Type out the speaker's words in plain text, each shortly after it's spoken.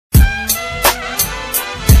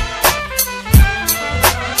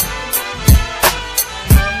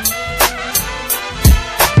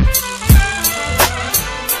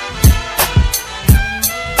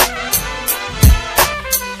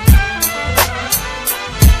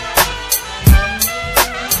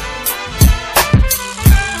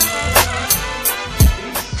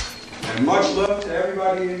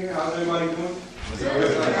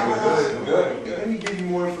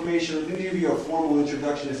give you a formal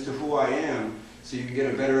introduction as to who I am, so you can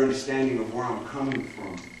get a better understanding of where I'm coming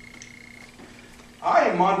from. I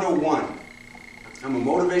am Mondo 1. I'm a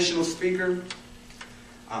motivational speaker.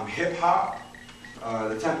 I'm hip-hop,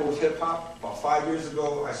 the Temple of Hip-Hop. About 5 years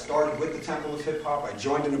ago, I started with the Temple of Hip-Hop. I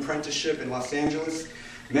joined an apprenticeship in Los Angeles,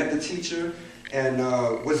 met the teacher, and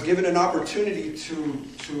was given an opportunity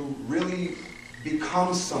to really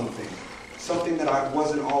become something that I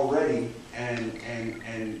wasn't already. And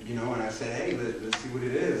you know, and I said, hey, let's see what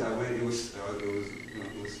it is. I went. It was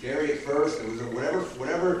scary at first. It was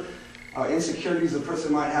whatever insecurities a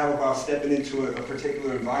person might have about stepping into a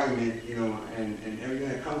particular environment, you know, and everything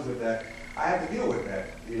that comes with that. I had to deal with that,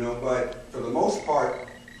 you know. But for the most part,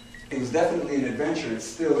 it was definitely an adventure. It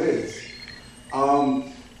still is.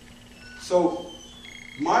 So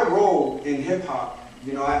my role in hip hop,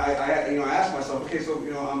 you know, I asked myself, okay, so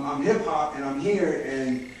you know, I'm hip hop and I'm here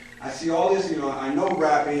and I see all this, you know, I know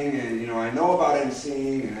rapping and, you know, I know about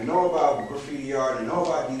emceeing and I know about graffiti art, I know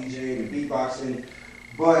about DJing and beatboxing,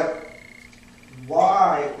 but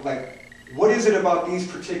why, like, what is it about these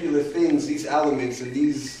particular things, these elements and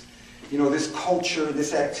these, you know, this culture,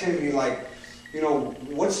 this activity, like, you know,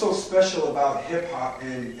 what's so special about hip hop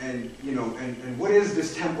and you know, and what is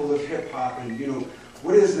this temple of hip hop and, you know,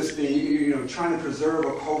 what is this thing, you know, trying to preserve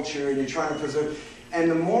a culture and you're trying to preserve. And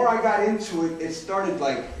the more I got into it, it started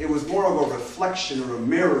like, it was more of a reflection or a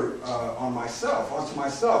mirror onto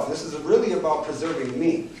myself. This is really about preserving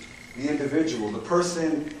me, the individual, the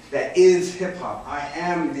person that is hip hop. I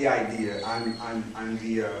am the idea. I'm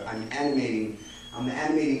the animating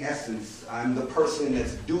essence. I'm the person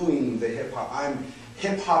that's doing the hip hop. I'm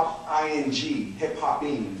hip hop ing, hip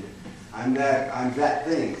hopping. I'm that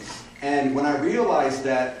thing. And when I realized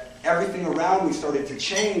that, everything around me started to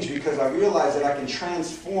change because I realized that I can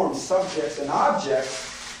transform subjects and objects,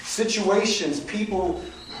 situations, people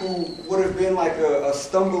who would have been like a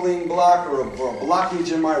stumbling block or a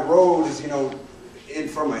blockage in my roads, you know,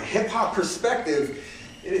 from a hip-hop perspective,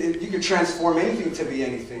 you can transform anything to be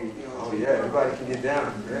anything. You know, oh yeah, everybody can get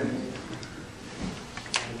down.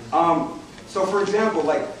 Yeah. So for example,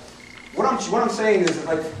 like, what I'm saying is,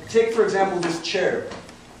 like, take for example this chair.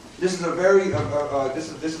 This is a very,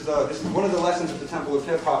 this is one of the lessons of the Temple of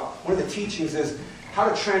Hip Hop. One of the teachings is how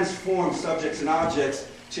to transform subjects and objects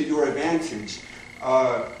to your advantage.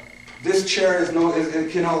 This chair isn't only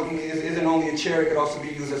a chair; it could also be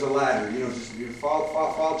used as a ladder. You know, just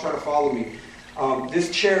try to follow me.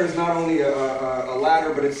 This chair is not only a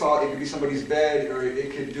ladder, but it could be somebody's bed, or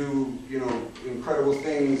it could do, you know, incredible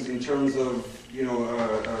things in terms of, you know,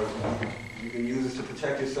 you can use this to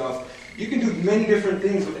protect yourself. You can do many different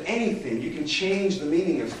things with anything. You can change the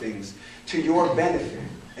meaning of things to your benefit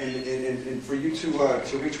and for you to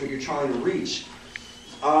reach what you're trying to reach.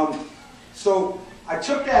 So I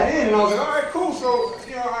took that in and I was like, all right, cool. So,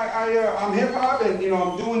 you know, I'm hip hop and, you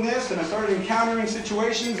know, I'm doing this, and I started encountering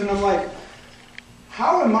situations and I'm like,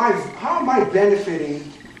 how am I benefiting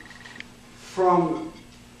from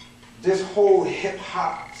this whole hip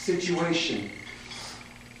hop situation?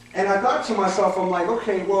 And I thought to myself, I'm like,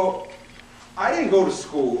 okay, well, I didn't go to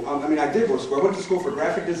school. I mean, I did go to school. I went to school for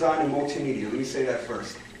graphic design and multimedia. Let me say that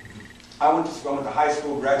first. I went to high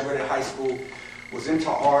school, graduated high school, was into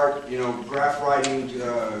art, you know, graph writing. You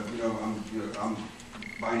know, I'm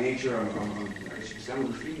by nature, I'm a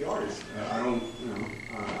graffiti artist. I don't, you know,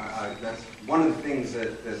 that's one of the things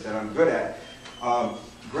that I'm good at,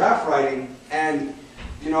 graph writing. And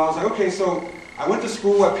you know, I was like, okay, so I went to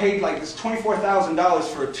school. I paid like this $24,000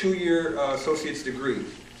 for a 2-year associate's degree.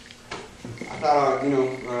 I thought, you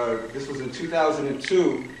know, this was in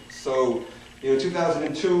 2002, so, you know,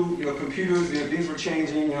 2002, you know, computers, you know, things were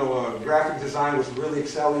changing, you know, graphic design was really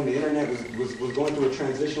excelling, the internet was going through a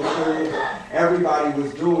transitional period, everybody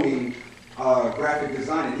was doing graphic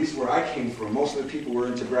design, at least where I came from. Most of the people were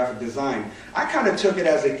into graphic design. I kind of took it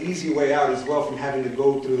as an easy way out as well from having to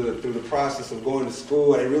go through the process of going to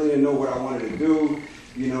school. I really didn't know what I wanted to do.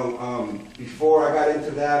 You know, before I got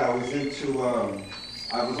into that, I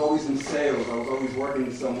was always in sales. I was always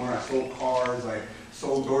working somewhere. I sold cars. I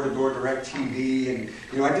sold door-to-door direct TV, and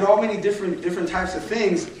you know, I did all many different types of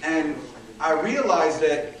things. And I realized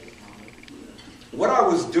that what I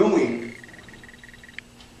was doing,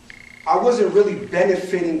 I wasn't really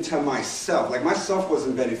benefiting to myself. Like, myself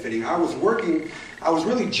wasn't benefiting. I was working. I was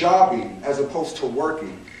really jobbing as opposed to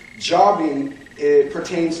working. Jobbing, it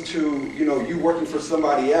pertains to, you know, you working for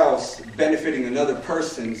somebody else, benefiting another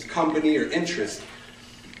person's company or interest.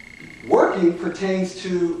 Working pertains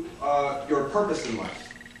to your purpose in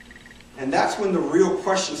life. And that's when the real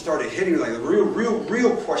question started hitting me. Like, the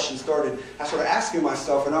real question started, I started asking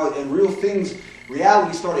myself, and real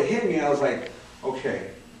reality started hitting me. I was like,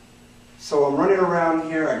 okay, so I'm running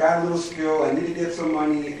around here, I got a little skill, I need to get some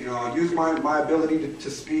money, you know, I use my ability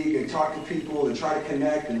to speak and talk to people and try to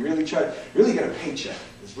connect and really get a paycheck.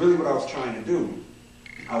 It's really what I was trying to do.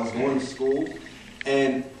 I was going to school,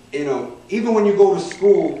 and you know, even when you go to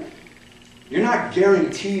school, you're not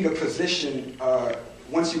guaranteed a position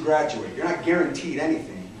once you graduate. You're not guaranteed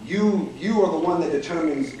anything. You are the one that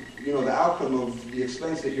determines, you know, the outcome of the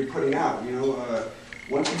expense that you're putting out. You know,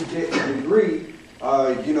 once you get a degree,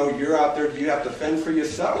 you know, you're out there. You have to fend for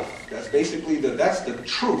yourself. That's basically that's the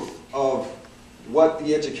truth of what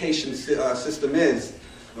the education system is,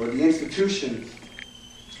 or the institution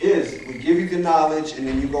is. We give you the knowledge, and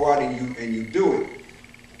then you go out and you do it.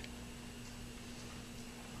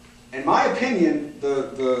 In my opinion,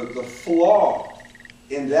 the flaw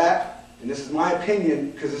in that, and this is my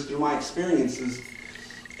opinion because it's through my experiences,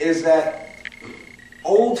 is that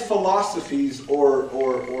old philosophies or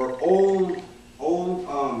old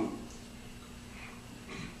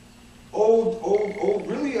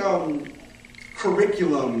really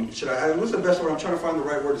curriculum. What's the best word? I'm trying to find the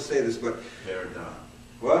right word to say this, but paradigm.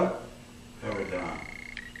 What? Paradigm.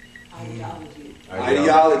 Ideology.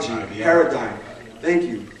 Paradigm. Thank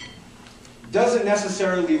you. Doesn't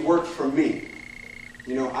necessarily work for me.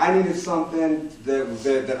 You know, I needed something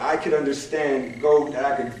that I could understand, that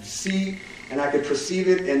I could see, and I could perceive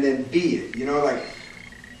it, and then be it. You know, like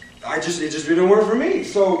it just didn't work for me.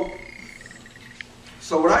 So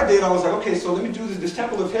what I did, I was like, okay, so let me do this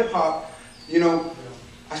temple of hip hop. You know,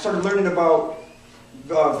 I started learning about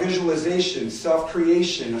visualization,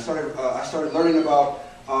 self-creation. I started learning about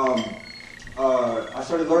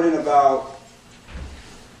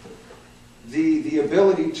the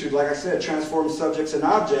ability to, like I said, transform subjects and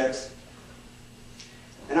objects.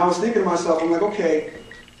 And I was thinking to myself, I'm like, okay,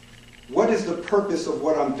 what is the purpose of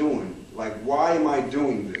what I'm doing? Like, why am I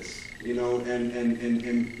doing this? You know, and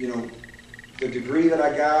you know, the degree that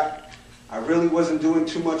I got, I really wasn't doing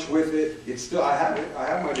too much with it. It's still, I have it. I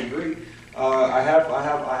have my degree. I have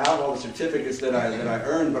all the certificates that I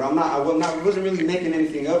earned, but I wasn't really making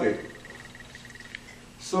anything of it.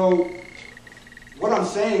 So what I'm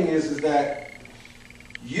saying is that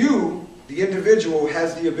you, the individual,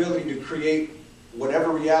 has the ability to create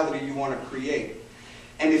whatever reality you want to create.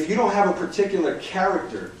 And if you don't have a particular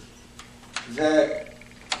character that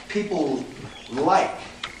people like,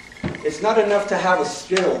 it's not enough to have a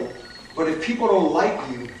skill, but if people don't like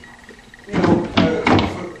you,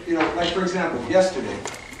 like for example, yesterday,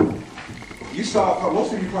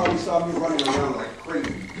 most of you probably saw me running around like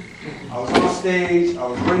crazy. I was on stage, I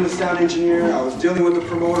was running the sound engineer, I was dealing with the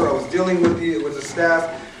promoter, I was dealing with the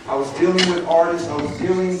staff, I was dealing with artists, I was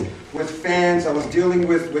dealing with fans, I was dealing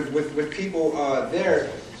with people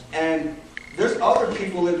there. And there's other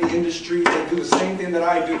people in the industry that do the same thing that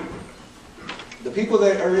I do. The people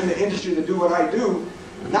that are in the industry that do what I do,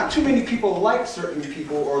 not too many people like certain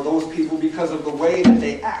people or those people because of the way that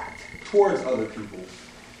they act towards other people.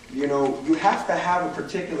 You know, you have to have a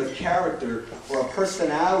particular character or a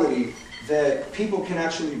personality that people can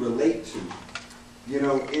actually relate to. You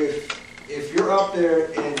know, if you're up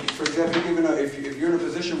there and, for example, if you're in a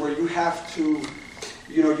position where you have to,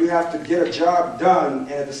 you have to get a job done,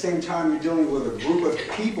 and at the same time you're dealing with a group of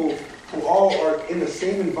people who all are in the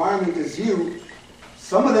same environment as you,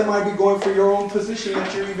 some of them might be going for your own position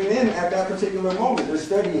that you're even in at that particular moment. They're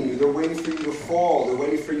studying you. They're waiting for you to fall. They're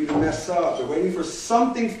waiting for you to mess up. They're waiting for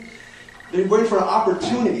something. They're waiting for an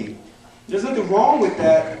opportunity. There's nothing wrong with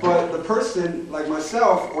that, but the person like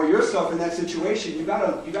myself or yourself in that situation, you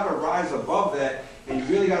gotta rise above that, and you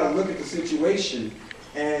really gotta look at the situation.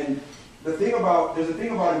 And there's a thing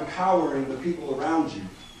about empowering the people around you.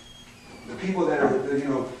 The people that are, the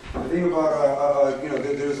thing about,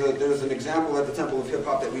 there's an example at the Temple of Hip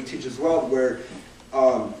Hop that we teach as well, where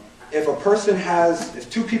if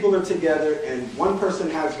two people are together and one person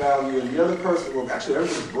has value and the other person, well, actually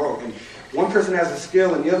everybody's broke, and one person has a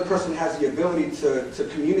skill and the other person has the ability to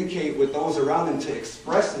communicate with those around them, to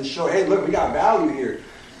express and show, hey, look, we got value here.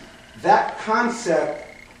 That concept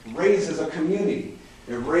raises a community.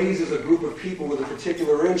 It raises a group of people with a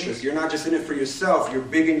particular interest. You're not just in it for yourself. You're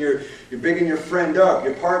bigging your friend up,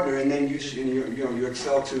 your partner, and then you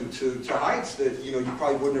excel to heights that you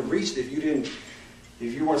probably wouldn't have reached if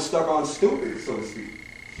you weren't stuck on stupid, so to speak.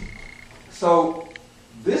 So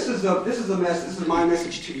this is my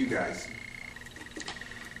message to you guys.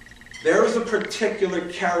 There is a particular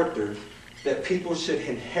character that people should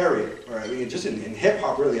inherit, or I mean, just in hip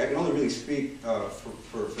hop, really. I can only really speak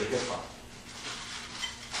for hip hop.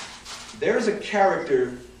 There is a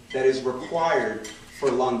character that is required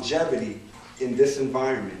for longevity in this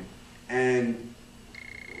environment. And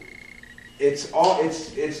it's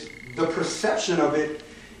the perception of it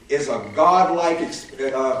is a God-like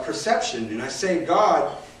perception. And I say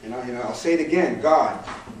God, and I'll say it again, God.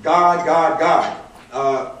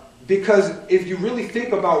 Because if you really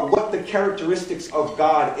think about what the characteristics of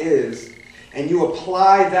God is, and you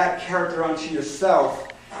apply that character onto yourself,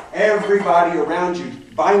 everybody around you,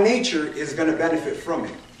 by nature, is going to benefit from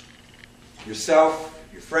it. Yourself,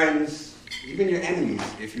 your friends, even your enemies,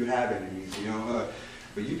 if you have enemies,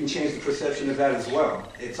 but you can change the perception of that as well.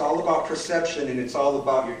 It's all about perception, and it's all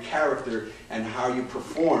about your character and how you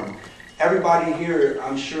perform. Everybody here,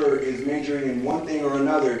 I'm sure, is majoring in one thing or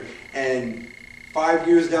another, and 5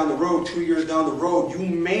 years down the road, 2 years down the road, you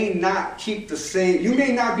may not keep the same, you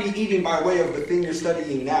may not be eating by way of the thing you're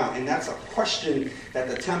studying now. And that's a question that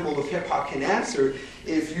the Temple of Hip Hop can answer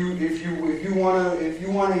if you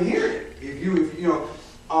want to hear it.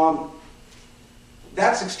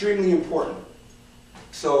 That's extremely important.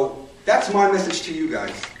 So that's my message to you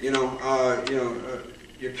guys.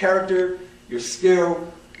 Your character, your skill,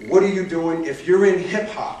 what are you doing? If you're in hip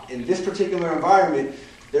hop, in this particular environment,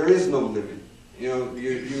 there is no limit.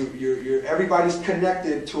 Everybody's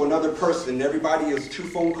connected to another person. Everybody is 2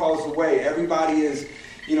 phone calls away. Everybody is,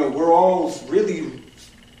 we're all really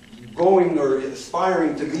going or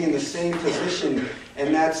aspiring to be in the same position,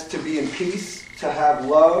 and that's to be in peace, to have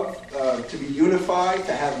love, to be unified,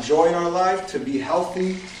 to have joy in our life, to be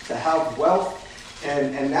healthy, to have wealth.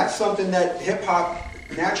 And that's something that hip-hop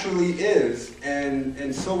naturally is,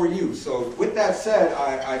 and so are you. So with that said,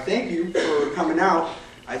 I thank you for coming out.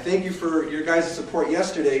 I thank you for your guys' support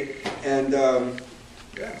yesterday, and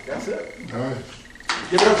yeah, that's it. All right.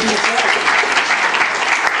 Give it up to yourself.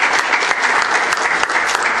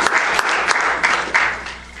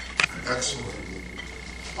 Excellent.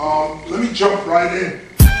 Let me jump right in.